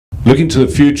Looking to the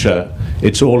future,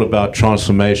 it's all about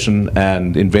transformation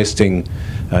and investing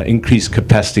increased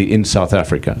capacity in South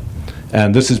Africa.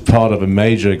 And this is part of a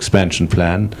major expansion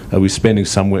plan. We're spending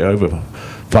somewhere over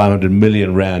 500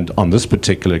 million rand on this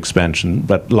particular expansion.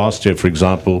 But last year, for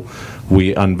example,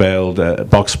 we unveiled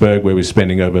Boksburg, where we're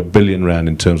spending over 1 billion rand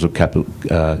in terms of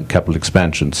capital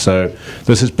expansion. So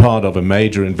this is part of a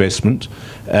major investment,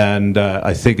 and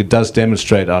I think it does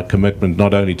demonstrate our commitment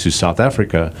not only to South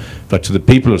Africa, but to the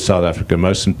people of South Africa,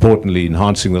 most importantly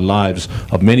enhancing the lives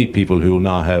of many people who will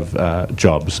now have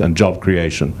jobs and job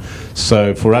creation.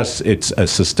 So for us, it's a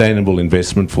sustainable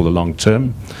investment for the long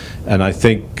term, and I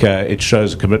think it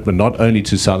shows a commitment not only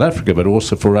to South Africa, but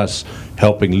also for us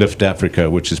helping lift Africa,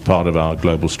 which is part of our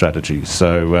global strategy.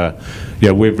 So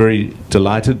yeah, we're very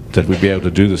delighted that we'll be able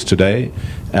to do this today,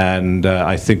 and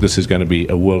I think this is going to be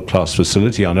a world-class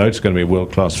facility. I know it's going to be a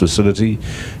world-class facility.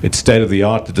 It's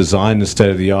state-of-the-art. The design is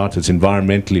state-of-the-art. It's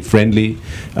environmentally friendly.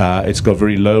 It's got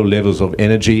very low levels of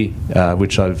energy,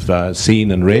 which I've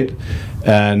seen and read,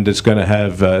 and it's going to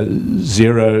have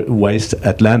zero waste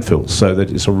at landfill, so that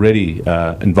it's already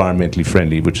environmentally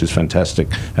friendly, which is fantastic.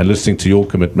 And listening to your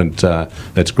commitment,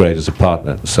 that's great as a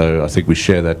partner. So I think we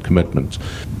share that commitment.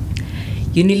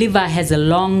 Unilever has a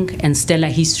long and stellar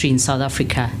history in South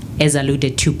Africa, as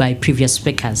alluded to by previous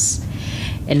speakers.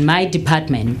 And my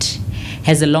department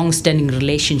has a long-standing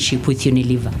relationship with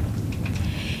Unilever.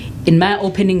 In my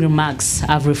opening remarks,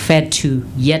 I've referred to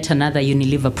yet another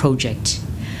Unilever project.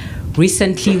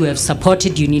 Recently, we have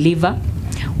supported Unilever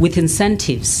with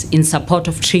incentives in support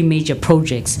of 3 major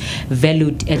projects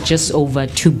valued at just over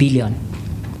 2 billion.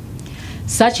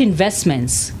 Such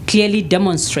investments clearly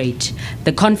demonstrate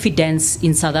the confidence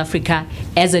in South Africa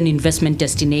as an investment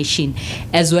destination,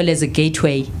 as well as a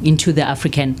gateway into the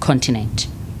African continent.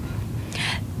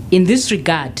 In this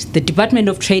regard, the Department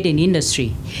of Trade and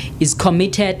Industry is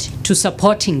committed to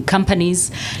supporting companies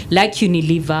like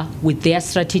Unilever with their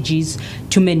strategies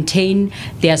to maintain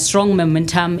their strong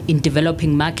momentum in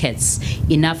developing markets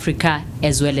in Africa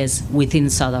as well as within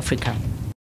South Africa.